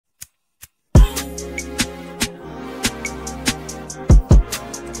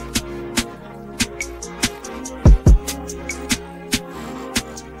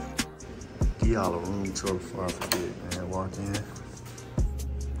intro before I forget, man. Walk in.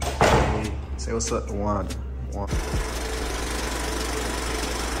 Hey, say what's up to Wanda.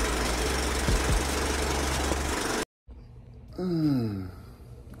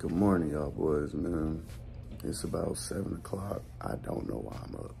 Good morning, y'all boys, man. It's about 7 o'clock. I don't know why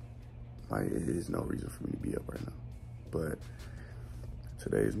I'm up. There's no reason for me to be up right now. But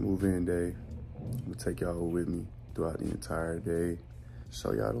today's move-in day. I'm gonna take y'all with me throughout the entire day.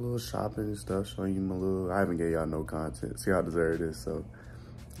 Show y'all the little shopping and stuff. Show you my little, I haven't gave y'all no content. See how deserved it is. So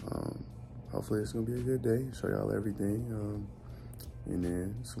hopefully it's gonna be a good day. Show y'all everything. And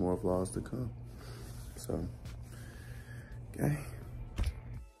then some more vlogs to come. So, okay.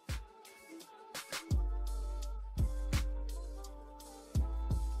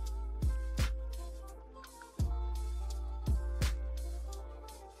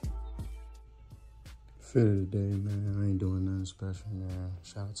 Fit of the day, man. I ain't doing nothing special, man.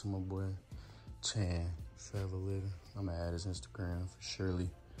 Shout out to my boy Chan, Trevor Litter. I'm gonna add his Instagram for surely.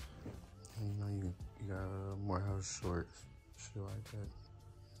 And you know, you got Morehouse shorts, shit like that.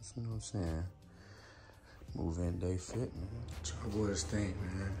 That's, you know what I'm saying? Move-in day fit, man. What y'all boys think,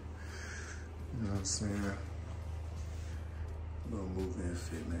 man? You know what I'm saying? Little move-in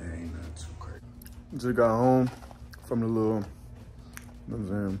fit, man. Ain't nothing too crazy. Just got home from the little, you know what I'm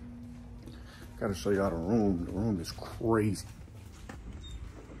saying? Gotta show y'all the room. The room is crazy.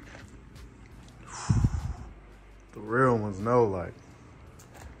 The real ones know, like,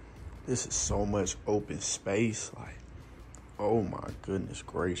 this is so much open space. Like, oh my goodness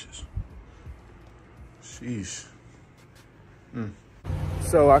gracious. Sheesh.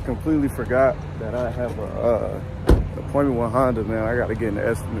 So I completely forgot that I have a appointment with Honda, man. I gotta get an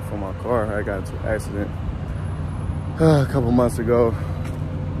estimate for my car. I got into an accident a couple months ago.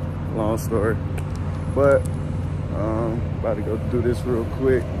 Long story. But about to go do this real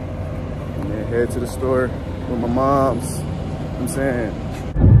quick and then head to the store with my mom's. You know what I'm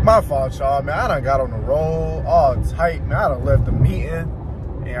saying? My fault, y'all, man. I done got on the road all tight, man. I done left the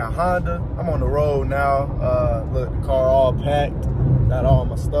meeting in Honda. I'm on the road now. Look, the car all packed. Got all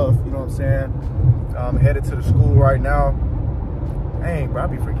my stuff, you know what I'm saying? I'm headed to the school right now. Dang, bro, I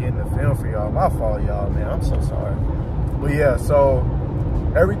be forgetting to film for y'all. My fault, y'all, man. I'm so sorry. But yeah, so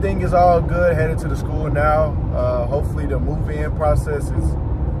everything is all good, headed to the school now. Hopefully the move-in process is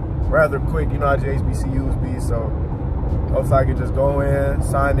rather quick. You know how HBCUs be, so hopefully I can just go in,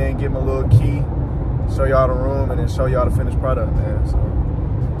 sign in, get my little key, show y'all the room, and then show y'all the finished product, man. So,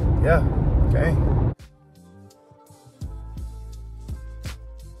 yeah, okay.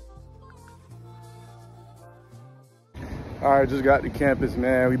 All right, just got to campus,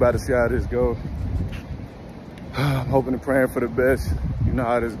 man. We about to see how this go. I'm hoping and praying for the best. You know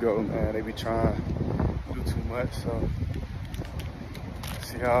how this go, man. They be trying to do too much, so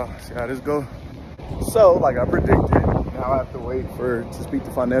see how this go. So, like I predicted, now I have to wait to speak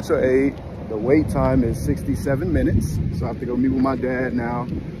to financial aid. The wait time is 67 minutes, so I have to go meet with my dad now.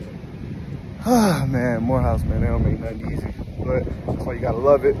 Ah, man, Morehouse, man, they don't make nothing easy, but that's why you gotta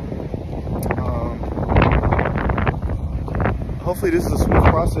love it. Hopefully this is a smooth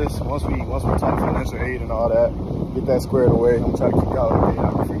process once we talk financial aid and all that, get that squared away. I'm trying to keep y'all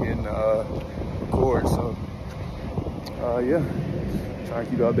updated. I'm forgetting to record, so yeah, trying to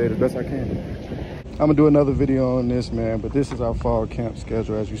keep y'all updated as best I can. I'm gonna do another video on this, man, but this is our fall camp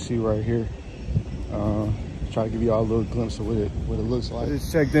schedule as you see right here. Try to give y'all a little glimpse of what it looks like. I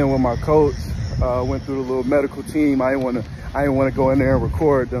just checked in with my coach, went through the little medical team. I didn't want to go in there and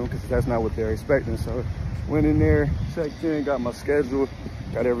record them because that's not what they're expecting. So went in there, checked in, got my schedule,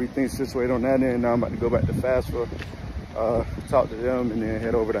 got everything situated on that end. Now I'm about to go back to FAFSA, talk to them, and then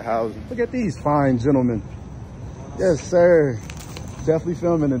head over to housing. Look at these fine gentlemen. Yes, sir. Definitely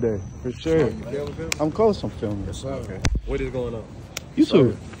filming today, for sure. You filming? I'm close, I'm filming. Yes, sir. Okay. What is going on?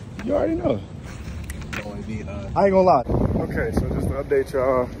 YouTube. You already know. I ain't gonna lie. Okay, so just to update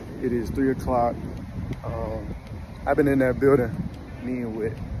y'all, it is 3 o'clock. I've been in that building meeting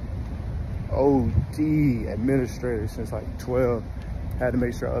with OD administrators since like 12. Had to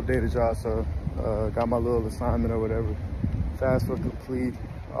make sure I updated y'all, so got my little assignment or whatever. FAFSA complete,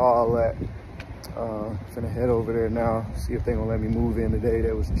 all that. Finna head over there now, see if they gonna let me move in today.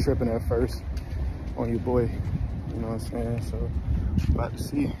 They was tripping at first on your boy, you know what I'm saying? So, about to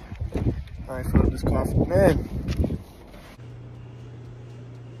see. I ain't filled up this coffee, man.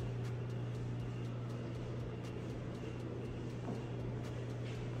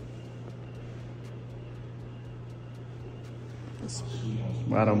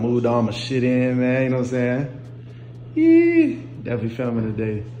 I done moved all my shit in, man, you know what I'm saying? Yeah, definitely filming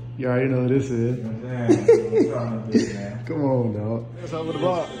today. You already know who this is. Come on, dog. That's over the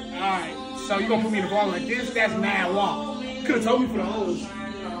bar. All right. So you gonna put me in the vlog like this? That's mad walk. Could have told me for the hoes. Put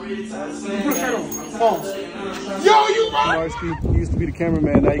a shirt on. Pause. Yo, you right? He used to be the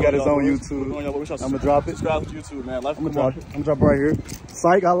cameraman. Now he got his own YouTube. I'm gonna drop it. Subscribe to YouTube, man. I'm gonna drop it. I'm gonna drop it right here.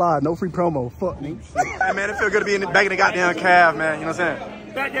 Psych, I lied. No free promo. Fuck me. Hey, man, it feel good to be back in the goddamn cab, man. You know what I'm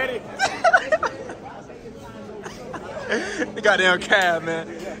saying? Back at it. The goddamn cab, man.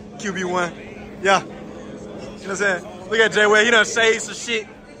 QB1. Yeah. You know what I'm saying? Look at Jay Wade. He done shaved some shit. You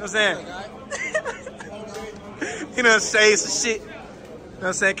know what I'm saying? He done shaved some shit. You know what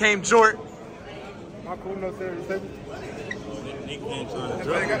I'm saying? Came Jort. My cool no serious table.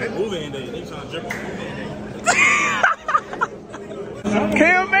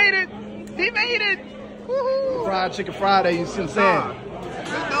 Cam made it. He made it. Woohoo. Fried Chicken Friday, you see what I'm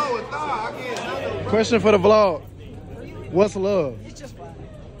saying? Question for the vlog. What's love?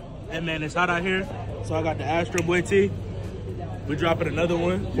 Hey, man, it's hot out here. So I got the Astro Boy tee. We dropping another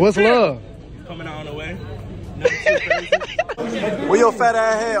one. What's love? Coming out on the way. Where your fat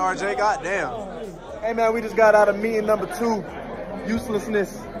ass head, RJ? Goddamn. Hey, man, we just got out of meeting number 2.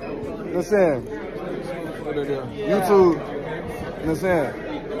 Uselessness. You know what I'm saying? YouTube. You know what I'm saying?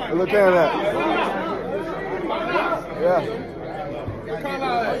 Look at that. Yeah.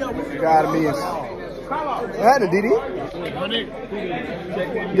 Got a meeting. What happened, Didi?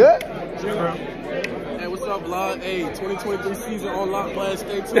 Good? Hey, what's up, vlog? Hey, 2023 season on lock, class.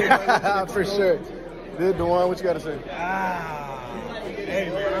 Stay tuned. For sure. Good, Dewan, what you got to say? Hey,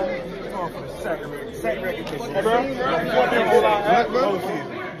 man. I'm going for the second recognition. Hey, bro.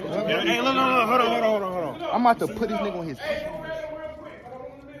 Hey, look, hold on. I'm about to put this nigga on his head.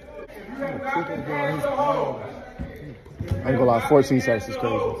 I ain't gonna lie, 14 sacks is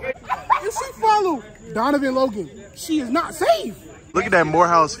crazy. If she follow Donovan Logan, she is not safe. Look at that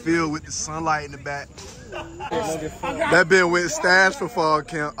Morehouse field with the sunlight in the back. That been with stash for fall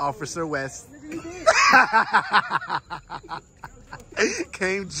camp, Officer West.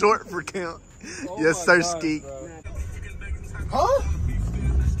 Came Jort for camp. Yes, sir, Ski. Huh?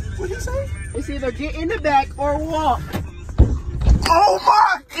 What'd you say? It's either get in the back or walk. Oh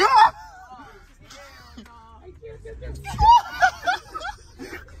my God!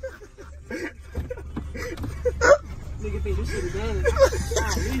 Nigga think this shit is done.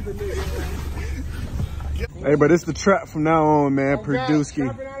 Hey, but it's the trap from now on, man. Purdue-ski.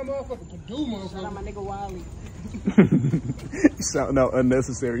 Shout out my nigga Wiley. Shouting out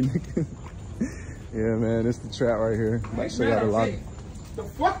unnecessary, nigga. Yeah, man, it's the trap right here. Might show y'all the lobby. The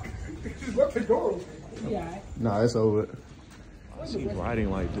fuck? Just left the door. Yeah. Nah, it's over. I see riding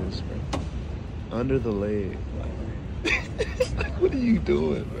like this, bro. Under the leg. What are you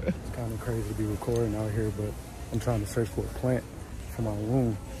doing, man? It's kind of crazy to be recording out here, but I'm trying to search for a plant for my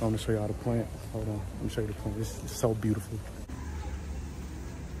room. I'm gonna show y'all the plant. Hold on, let me show you the plant. It's so beautiful.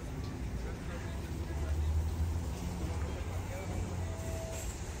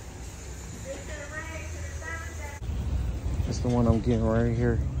 That's the one I'm getting right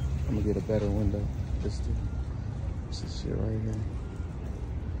here. I'm gonna get a better window. This shit right here.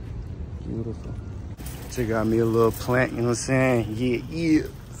 Beautiful. She got me a little plant, you know what I'm saying? Yeah.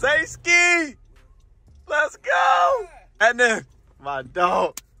 Say ski! Let's go! And then, my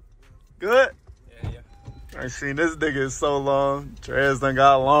dog. Good? Yeah. I seen this nigga is so long. Trez done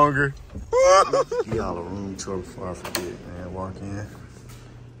got longer. Give y'all a room tour before I forget, man. Walk in.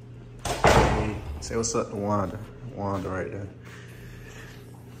 Hey, say what's up to Wanda. Wanda right there.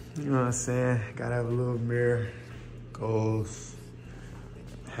 You know what I'm saying? Gotta have a little mirror. Goals.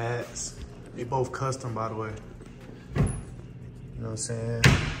 Hats. They both custom, by the way. You know what I'm saying?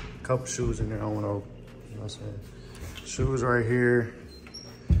 Couple shoes in there. I don't want to, you know what I'm saying? Shoes right here.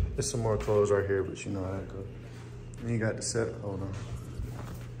 There's some more clothes right here, but you know how that goes. And you got the setup. Hold on.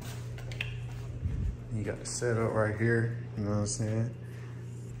 You got the setup right here. You know what I'm saying?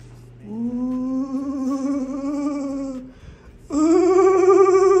 Ooh,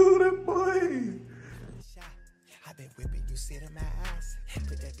 that boy. I've been whipping you, sit in my eyes.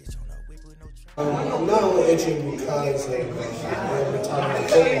 Put that bitch on a whip with no I'm not only itching because we're talking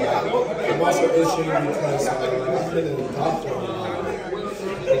about football, I'm also itching because I've been in the doctor.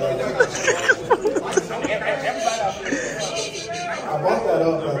 I brought that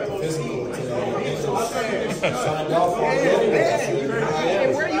up at the physical today.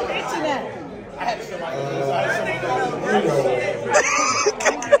 Where are you itching at?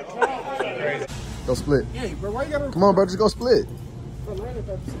 Go split. Yeah, bro, why you gotta... Come on, bro, just go split. For learning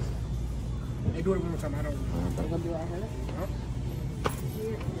purposes. Hey, do it one more time. I don't know. I'm gonna do it right here.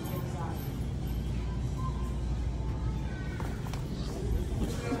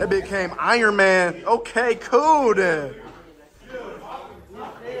 That became Iron Man. Okay, cool then.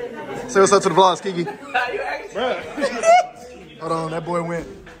 Say what's up to the vlogs, Kiki. Hold on, that boy went.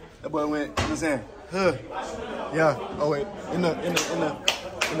 You know what I'm saying? Huh. Yeah. Oh wait. In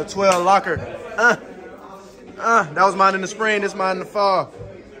the 12 locker. That was mine in the spring, this mine in the fall.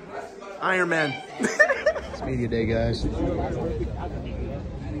 Iron Man. It's media day, guys.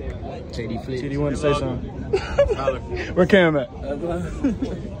 JD Flip. JD wanted to say something. Where Cam at? You know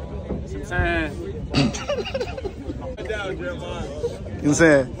what I'm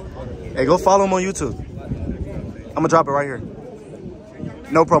saying? Hey, go follow him on YouTube. I'm gonna drop it right here.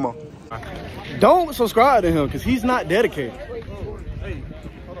 No promo. Don't subscribe to him because he's not dedicated. Hey,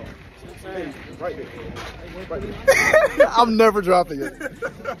 hold on. Hey, right there. Right there. I'm never dropping it.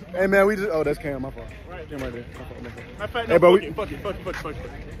 Hey man, we just that's Cam, my fault. Cam right there. My fault. Hey bro, fuck it.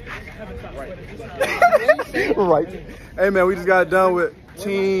 Right. Hey man, we just got done with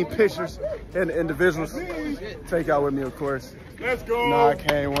team pictures and the individuals. Take out with me, of course. Let's go. Nah, I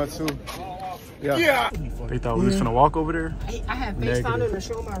came 1, 2. Yeah. They thought we was gonna walk over there. I had FaceTime them to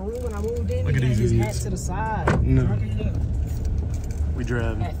show my room when I moved in. Look at these his idiots. hat to the side. No. We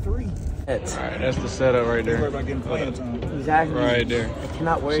driving. At 3. Alright, that's the setup right there. Exactly. Right there. If you're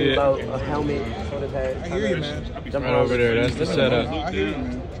not worried about a helmet, shoulder pad. I hear you, man. Right over there, that's the setup.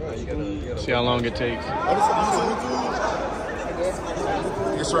 See how long it takes.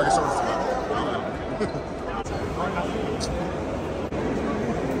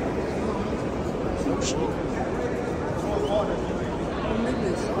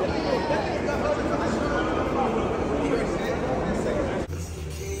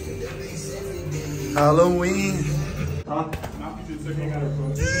 Halloween.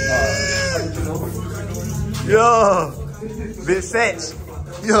 Yo, bit sex.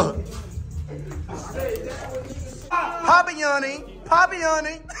 Yo. Papa Yanni.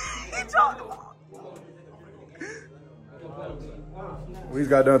 We just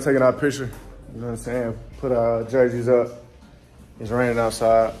got done taking our picture. You know what I'm saying? Put our jerseys up. It's raining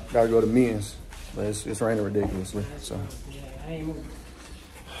outside. Gotta go to meetings, but it's raining ridiculously. So.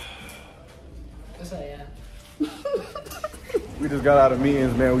 We just got out of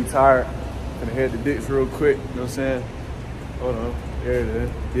meetings, man. We tired. Gonna head to Dick's real quick. You know what I'm saying? Hold on. There it is.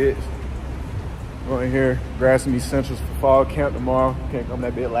 Dick's. Going here, grab some essentials for fall camp tomorrow. Can't come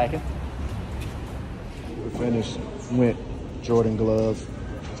that bit lacking. We finished. Went Jordan gloves.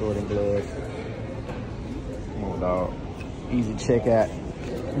 Come on, dog. Easy checkout.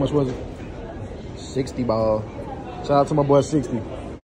 How much was it? 60 ball. Shout out to my boy 60.